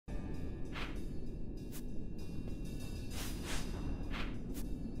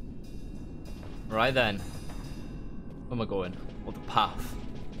Right then. Where am I going? What the path?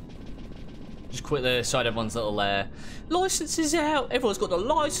 Just quickly side everyone's little license is out. Everyone's got the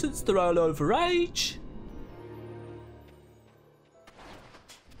license. They're all over age.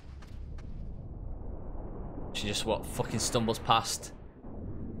 She just what fucking stumbles past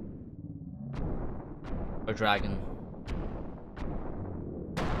a dragon.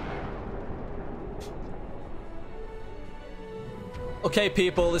 Okay,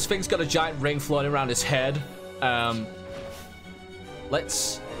 people, this thing's got a giant ring floating around its head.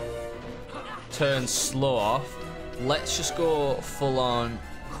 Let's turn slow off. Let's just go full on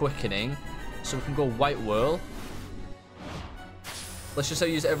quickening so we can go white whirl. Let's just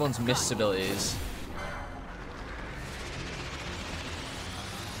use everyone's mist abilities.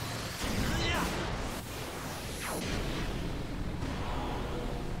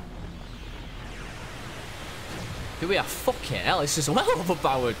 Here we are. Fucking hell, it's just well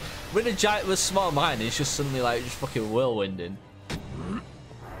overpowered. We're in a giant with a small mine and it's just suddenly like just fucking whirlwinding.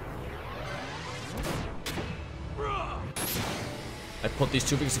 I put these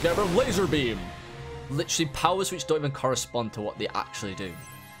two things together, laser beam. Literally powers which don't even correspond to what they actually do.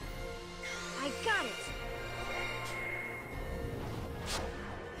 I got it.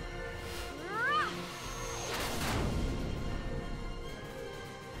 I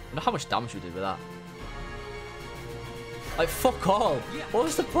wonder how much damage we did with that. Like, fuck all. What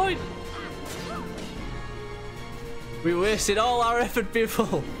was the point? We wasted all our effort,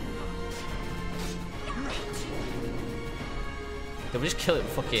 people. Can we just kill it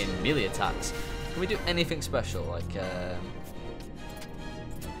with fucking melee attacks? Can we do anything special? Like,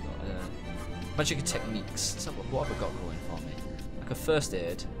 magic techniques. Let's have, what have I got going for me? Like a first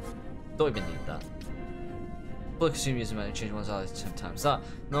aid. Don't even need that. Bullet consume using magic change one's ally 10 times that.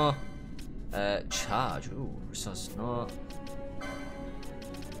 No. Charge. Ooh, resource. No.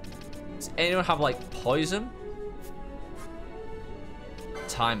 Does anyone have like poison?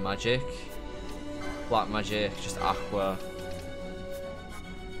 Time magic. Black magic. Just aqua.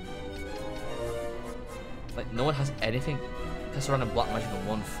 Like no one has anything. Cast a random black magic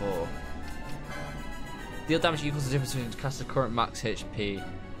on 1/4. Deal damage equals the difference between cast the current max HP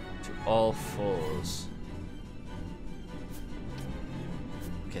to all foes.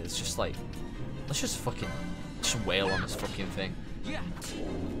 Okay, it's just like. Let's just fucking just wail on this fucking thing.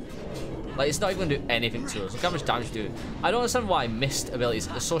 Like, it's not even gonna do anything to us. Look how much damage it do. I don't understand why mist abilities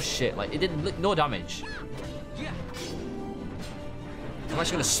are so shit. Like, it did no damage. I'm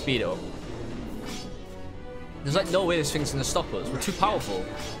actually gonna speed it up. There's like no way this thing's gonna stop us. We're too powerful.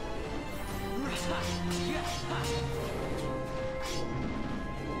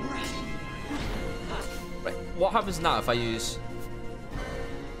 Right, what happens now if I use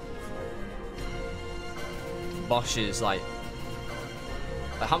Bosch's like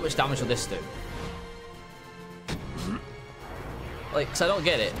how much damage will this do? Like, cause I don't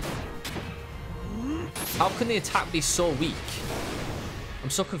get it. How can the attack be so weak? I'm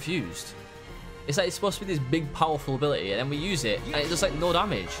so confused. It's like it's supposed to be this big powerful ability and then we use it and it does like no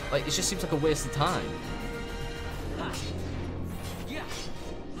damage. Like, it just seems like a waste of time.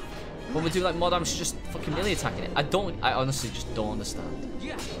 When we do like more damage, just fucking melee attacking it. I honestly just don't understand.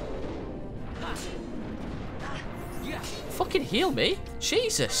 Fucking heal me.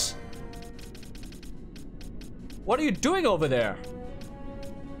 Jesus. What are you doing over there?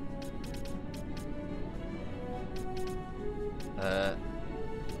 I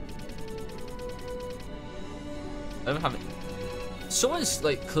don't have it. Someone's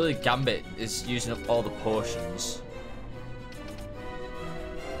like clearly Gambit is using up all the potions.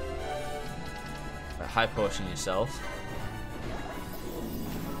 Right, high potion yourself.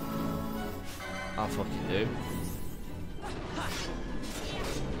 I'll fucking do.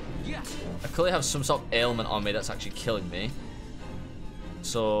 I clearly have some sort of ailment on me that's actually killing me.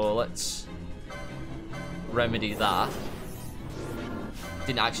 So let's remedy that.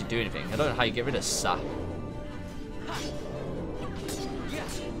 Didn't actually do anything. I don't know how you get rid of sap.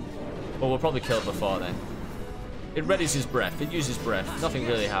 Well, we'll probably kill it before then. It readies his breath. It uses breath. Nothing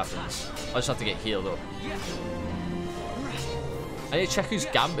really happens. I just have to get healed up. I need to check whose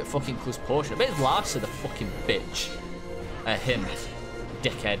Gambit fucking includes potion. I bet it's Larsa, the fucking bitch. Him.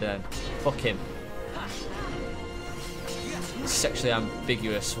 Dickhead, then. Fuck him. Sexually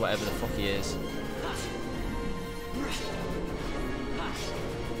ambiguous, whatever the fuck he is.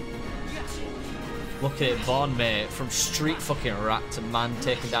 Look at it, Vaughn, mate. From street fucking rat to man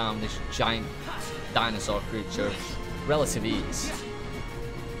taking down this giant dinosaur creature. Relative ease.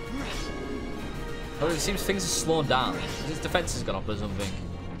 Oh, it seems things are slowing down. His defense has gone up or something.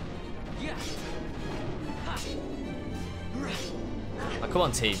 Oh, come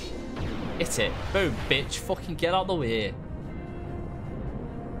on, team. Hit it. Boom, bitch. Fucking get out of the way.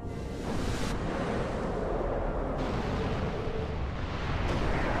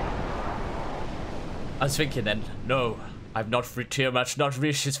 I was thinking then, no, I've not Tiamat's not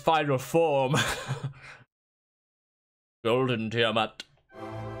reached his final form. Golden Tiamat.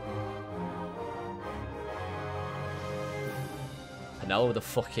 And now with the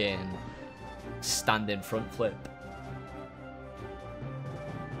fucking standing front flip.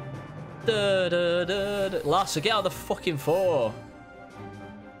 Larsa, get out of the fucking photo.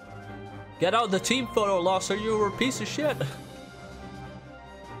 Get out of the team photo, Larsa, you were a piece of shit.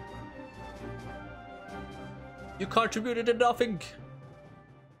 You contributed to nothing.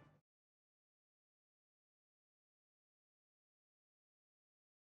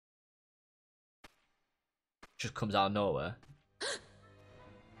 Just comes out of nowhere.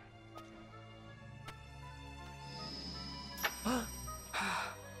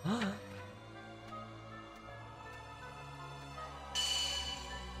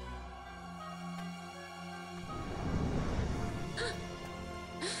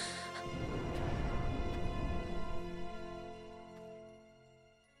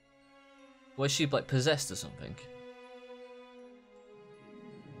 Was she like possessed or something?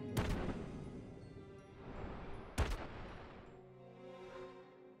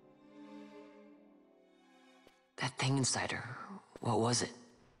 That thing inside her, what was it?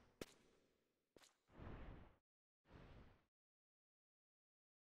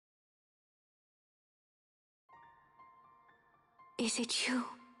 Is it you?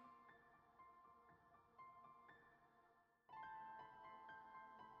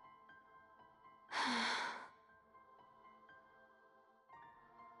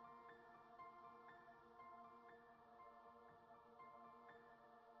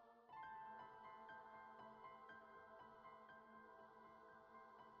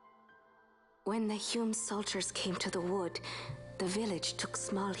 When the Hume soldiers came to the wood, the village took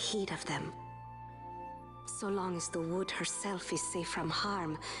small heed of them. So long as the wood herself is safe from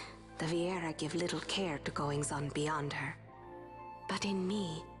harm, the Viera give little care to goings-on beyond her. But in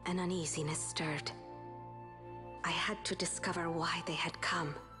me, an uneasiness stirred. I had to discover why they had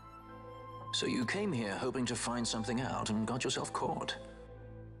come. So you came here hoping to find something out and got yourself caught.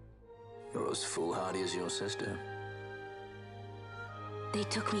 You're as foolhardy as your sister. They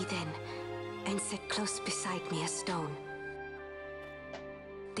took me then, and set close beside me a stone.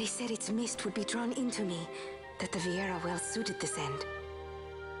 They said its mist would be drawn into me, that the Viera well suited this end.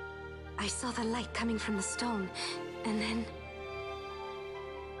 I saw the light coming from the stone, and then...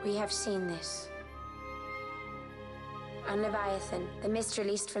 We have seen this. On Leviathan, the mist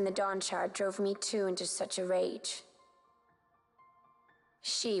released from the Dawn Shard drove me too into such a rage.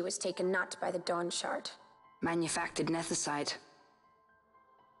 She was taken not by the Dawn Shard. Manufactured nethicide.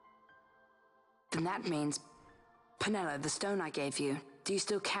 Then that means... Penella, the stone I gave you, do you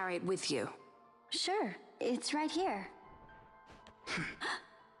still carry it with you? Sure, it's right here.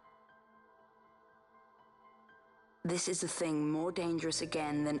 This is a thing more dangerous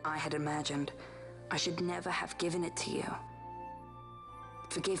again than I had imagined. I should never have given it to you.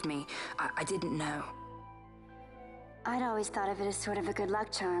 Forgive me, I didn't know. I'd always thought of it as sort of a good luck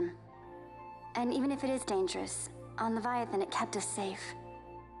charm. And even if it is dangerous, on Leviathan it kept us safe.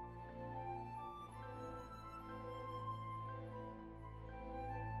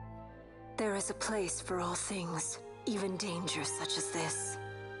 There is a place for all things, even danger such as this.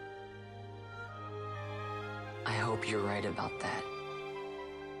 I hope you're right about that.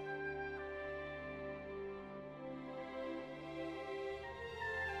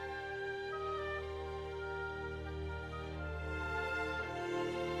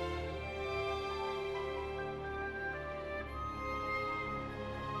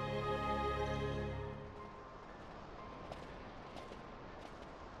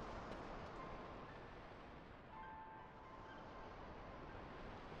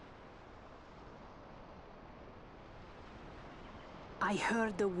 I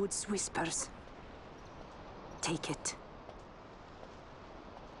heard the wood's whispers. Take it.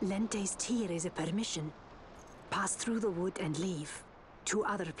 Lente's tear is a permission. Pass through the wood and leave. To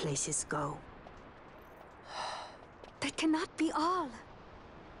other places go. That cannot be all.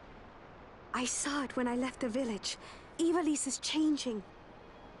 I saw it when I left the village. Ivalice is changing.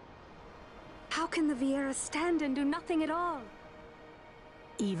 How can the Viera stand and do nothing at all?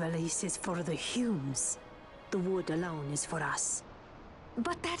 Ivalice is for the Humes. The wood alone is for us.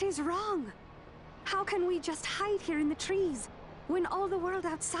 But that is wrong. How can we just hide here in the trees when all the world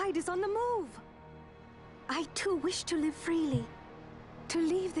outside is on the move? I too wish to live freely, to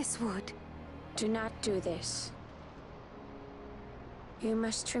leave this wood. Do not do this. You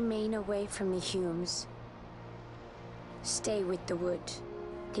must remain away from the Humes. Stay with the wood.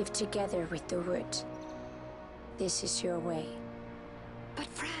 Live together with the wood. This is your way. But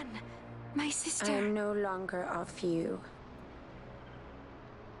Fran, my sister... I am no longer of you.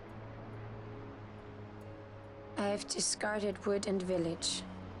 I have discarded wood and village.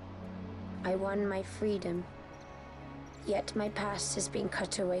 I won my freedom. Yet my past has been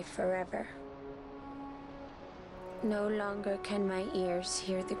cut away forever. No longer can my ears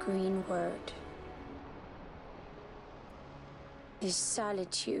hear the green word. Is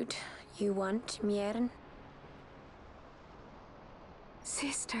solitude you want, Miern?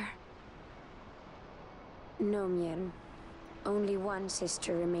 Sister. No, Miern. Only one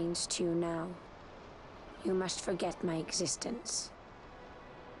sister remains to you now. You must forget my existence.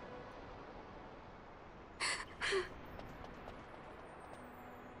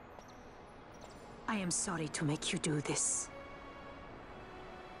 I am sorry to make you do this.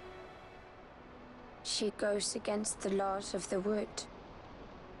 She goes against the laws of the wood.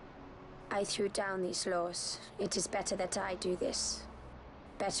 I threw down these laws. It is better that I do this.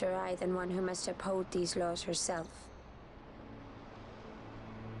 Better I than one who must uphold these laws herself.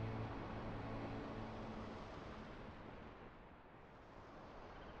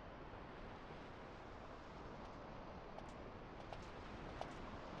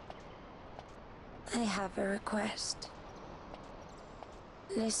 I have a request.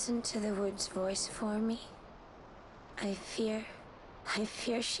 Listen to the wood's voice for me. I fear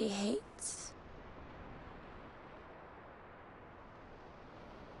she hates.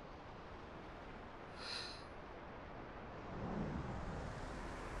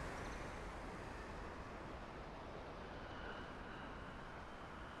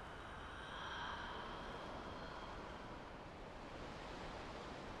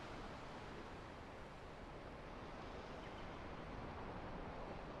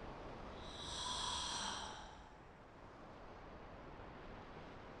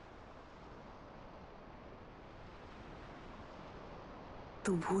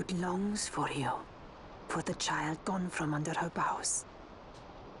 The wood longs for you, for the child gone from under her boughs.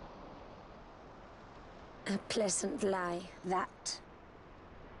 A pleasant lie, that.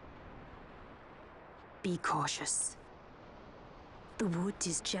 Be cautious. The wood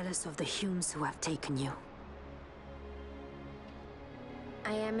is jealous of the Humes who have taken you.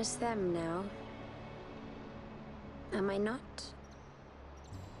 I am as them now. Am I not?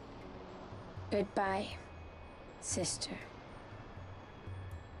 Goodbye, sister.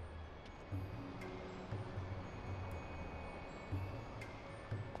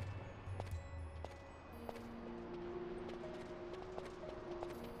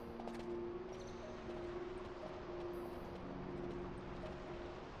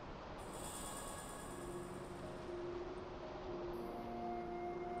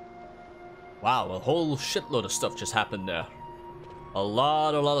 Wow, a whole shitload of stuff just happened there. A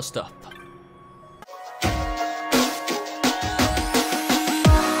lot of stuff.